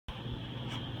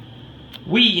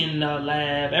We in the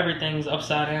lab. Everything's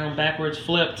upside down, backwards,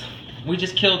 flipped. We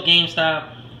just killed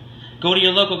GameStop. Go to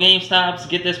your local GameStops.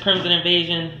 Get this Crimson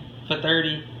Invasion for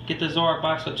 30. Get the Zorak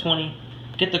box for 20.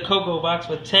 Get the Coco box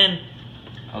for 10.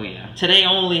 Oh yeah. Today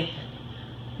only.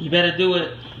 You better do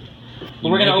it. But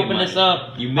we're gonna open this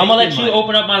up. I'm gonna let you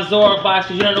open up my Zorak box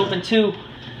because you done open 2.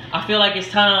 I feel like it's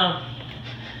time.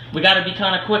 We gotta be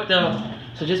kind of quick though.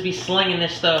 So just be slinging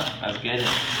this stuff. Let's get it.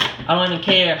 I don't even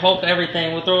care. Hulk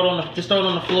everything. We'll throw it on the. Just throw it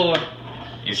on the floor.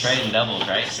 You're trading doubles,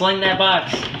 right? Sling that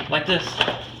box like this.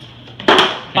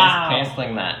 Wow. Can't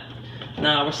sling that.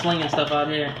 Nah, we're slinging stuff out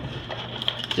here.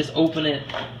 Just open it.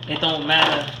 It don't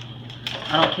matter.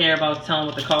 I don't care about telling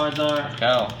what the cards are.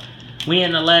 Go. We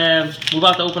in the lab. We're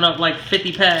about to open up like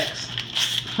 50 packs.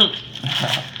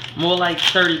 More like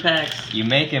 30 packs. You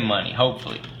making money,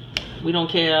 hopefully. We don't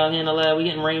care out here in the lab. We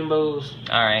getting rainbows.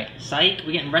 All right. Psych.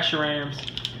 We getting Reshiram's.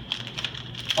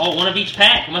 Oh, one of each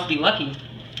pack. Must be lucky.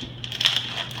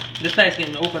 This pack's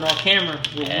getting open off camera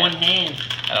with one hand.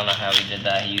 I don't know how he did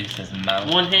that. He used his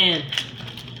mouth. One hand.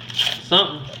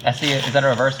 Something. I see. Is that a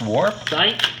reverse warp?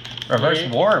 Psych. Reverse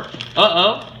warp.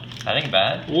 Uh-oh. That ain't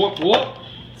bad. Warp, warp.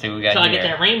 See what we got Till here. I get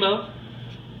that rainbow.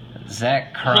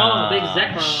 Zekrom. Oh, big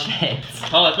Zekrom. Shit.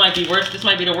 Oh, this might be worse. This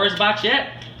might be the worst box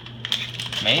yet.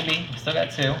 Maybe. Still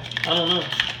got 2. I don't know.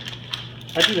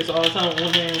 I do this all the time with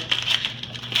one hand.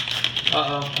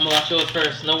 Uh-oh. I'm gonna watch yours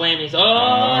first. No whammies.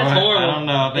 Oh, that's horrible. I don't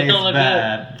know. It don't look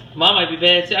bad. good. Mine might be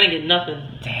bad too. I didn't get nothing.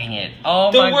 Dang it.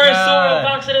 Oh the my god. The worst Zoro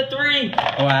box of the 3.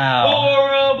 Wow.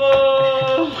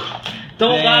 Horrible.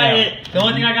 Don't buy it. The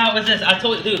only thing I got was this. I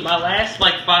told you, dude, my last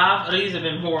like 5 of these have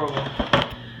been horrible.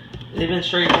 They've been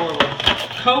straight horrible.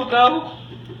 Coco.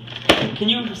 Can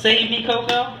you save me,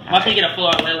 Coco? I might get a full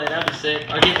art Lele. That'd be sick.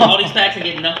 I get all these packs and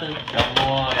get nothing. Come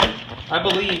on. I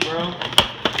believe, bro.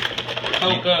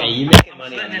 Coco. Hey, you making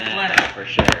money on setting it that flat. for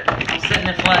sure. I'm setting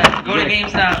it flat. Go to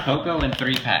GameStop Coco in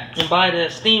 3 packs. and buy the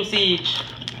Steam Siege.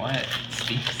 What?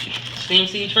 Steam Siege. Steam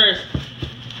Siege first.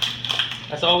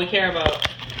 That's all we care about.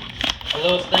 A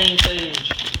little Steam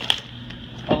Siege.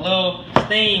 A little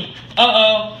Steam.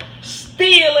 Uh-oh.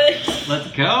 Steal it.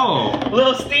 Let's go.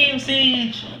 Little Steam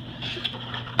Siege.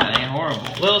 That ain't horrible.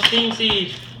 Little Steam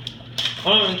Siege. I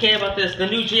don't even care about this. The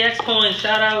new GX coin.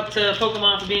 Shout out to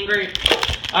Pokemon for being great.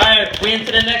 Alright, we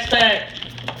into the next pack.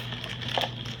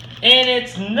 And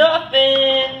it's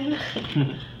nothing.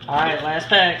 Alright, last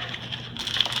pack.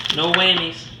 No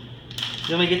whammies.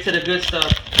 Then we get to the good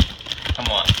stuff. Come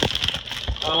on.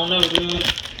 I don't know, dude.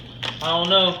 I don't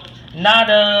know.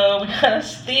 Nada. We got a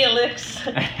Steelix.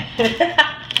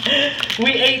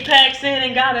 We 8 packs in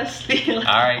and got a Steelix.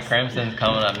 Alright, Crimson's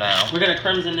coming up now. We're gonna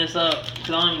crimson this up, because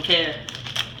I don't even care.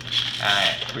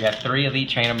 Alright, we got 3 Elite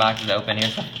Trainer boxes open.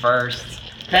 Here's the first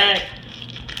Pack.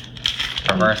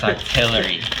 Reverse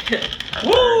Artillery.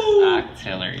 Woo! Reverse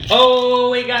Artillery. Oh,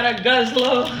 we got a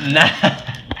Guzzlord.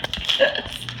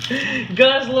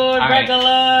 Guzzlord, right.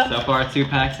 regular. So far, 2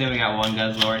 packs in. We got 1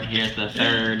 Guzzlord. Here's the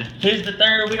 3rd. Here's the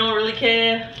 3rd. We don't really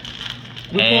care.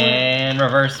 And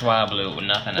reverse Swablu with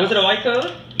nothing else. Was it a white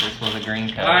code? This was a green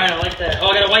code. Alright, I like that. Oh,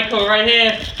 I got a white code right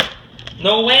here.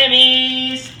 No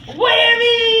whammies.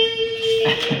 Whammies.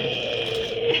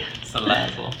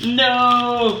 Salazzle.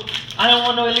 No. I don't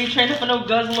want no Elite Trainer for no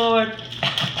Guzzlord.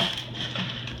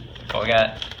 What we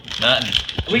got? Nothing.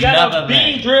 We got a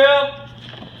B-Drip.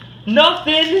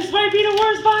 Nothing. This might be the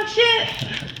worst box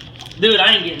yet. Dude,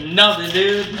 I ain't getting nothing,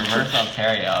 dude. Reverse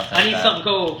Altaria. I need something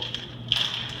cool.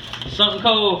 Something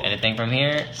cool. Anything from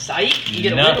here? Psych. You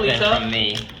get a Nothing Wiggly Tuck. from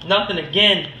me. Nothing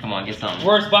again. Come on, get something.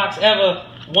 Worst box ever.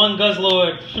 1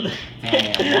 Guzzlord.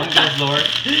 Damn, 1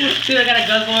 Guzzlord. Dude, I got a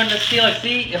Guzzlord in the Steelix.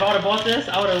 See, if I would have bought this,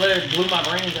 I would have literally blew my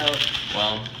brains out.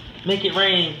 Well. Make it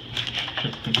rain.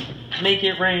 Make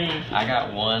it rain. I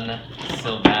got 1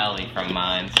 Silvally from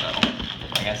mine, so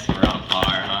I guess we're on par,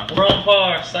 huh? We're on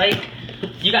par, psych.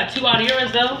 You got 2 out of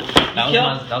yours, though. That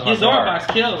was my Your Zora box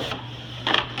killed.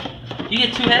 You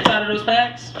get 2 hits out of those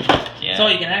packs. Yeah. That's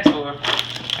all you can ask for.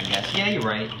 I guess. Yeah, you're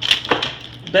right.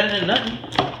 Better than nothing.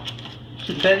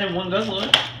 Better than 1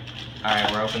 Guzzlord.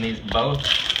 Alright, we're opening these both.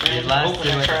 These last 2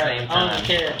 at the same time. I don't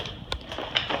care.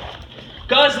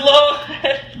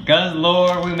 Guzzlord!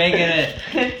 Guzzlord, we making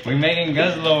it. We making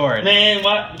Guzzlord. Man,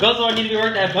 what? Guzzlord need to be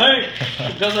worth that bank.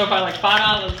 Guzzlord probably like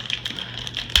 $5.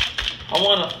 I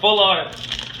want a full art.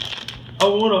 I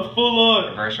want a full art.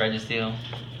 Reverse Registeel.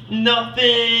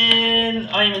 Nothing.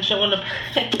 I ain't even showing the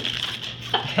pack.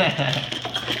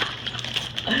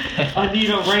 I need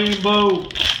a rainbow.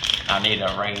 I need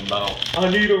a rainbow. I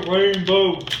need a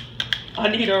rainbow. I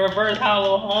need a reverse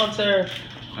hollow haunter.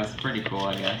 That's pretty cool,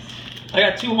 I guess. I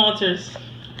got 2 haunters.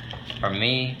 For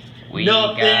me, We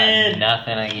Nothing. got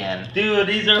nothing again. Dude,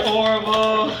 these are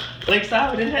horrible. Like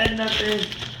Simon didn't had nothing.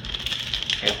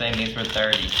 Good thing these were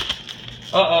 30.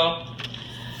 Uh-oh.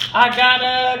 I got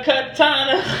a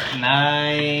katana.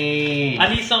 Nice. I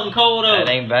need something cold though. That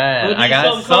ain't bad. I I got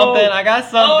something something. cold. I got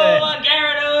something. Oh my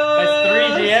Gyarados.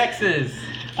 That's 3 GXs.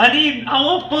 I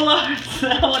want full arts.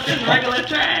 I want this regular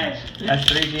trash. That's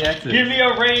 3 GXs. Give me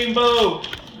a rainbow.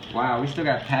 Wow, we still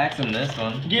got packs in this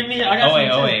one. Give me. I got.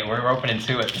 Oh wait, we're opening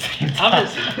 2 at the same time. I'm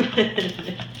just.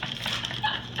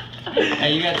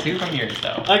 Hey, you got 2 from yours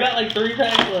though. I got like 3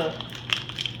 packs left.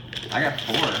 I got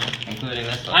 4, including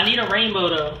this one. I need a rainbow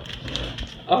though.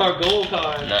 Or a gold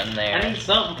card. Nothing there. I need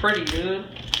something pretty, dude.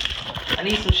 I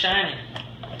need some shiny.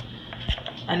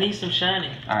 I need some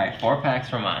shiny. All right, 4 packs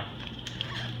for mine.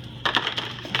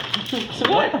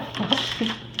 What?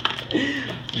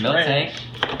 Milk tank.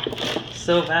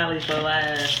 So Valley for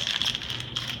last.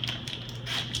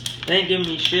 They ain't giving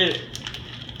me shit.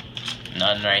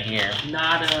 Nothing right here.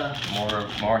 Nada.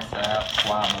 More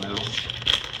Swablu.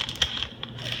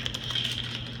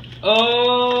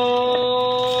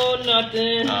 Oh,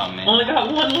 nothing. Oh, man. Only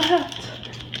got 1 left.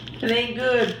 It ain't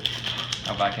good.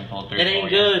 Hope I can pull through. It ain't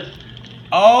for you. good.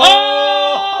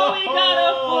 Oh! We got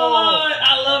a full art.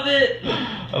 I love it.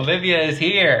 Olivia is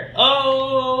here.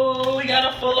 Oh, we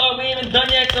got a full art. We ain't even done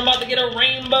yet 'cause I'm about to get a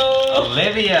rainbow.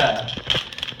 Olivia.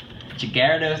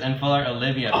 Gyarados and full art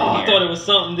Olivia. Oh, I thought it was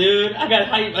something, dude. I got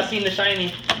hype. I seen the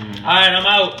shiny. Alright, I'm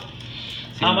out.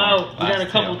 I'm out. We got a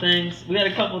couple things.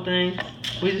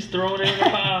 We just throwing it in the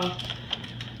pile.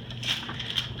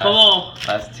 Come on.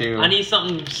 That's 2. I need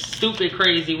something stupid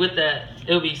crazy with that.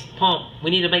 It'll be pump.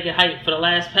 We need to make it hype for the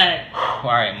last pack.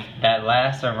 Alright, that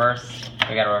last reverse.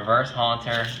 We got a reverse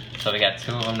Haunter. So we got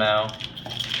 2 of them now.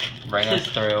 Bring us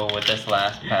through with this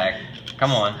last pack.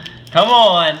 Come on. Come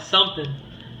on. Something.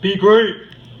 Be great.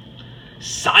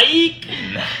 Psych.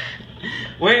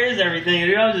 Where is everything,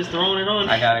 dude? I was just throwing it on.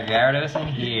 I got a Gyarados in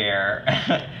here.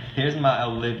 Here's my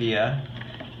Olivia.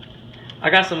 I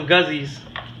got some Guzzies.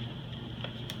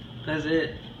 That's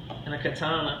it. And a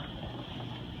katana.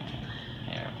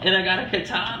 Yeah. And I got a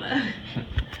katana.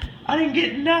 I didn't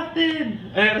get nothing.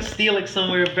 I got a Steelix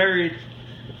somewhere buried.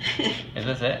 Is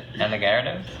this it? And the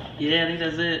Gyarados? Yeah, I think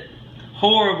that's it.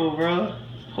 Horrible, bro.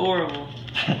 Horrible.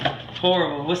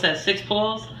 Horrible. What's that? 6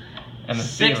 pulls? And the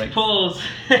 6 Steelix. pulls.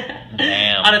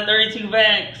 Damn. Out of 32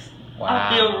 bags. Wow.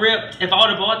 I feel ripped. If I would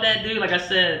have bought that, dude, like I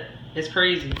said, it's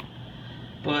crazy.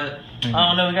 But I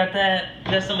don't know. We got that.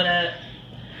 Got some of that.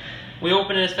 We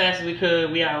opened it as fast as we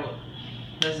could. We out.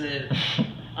 That's it.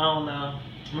 I don't know.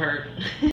 I'm hurt.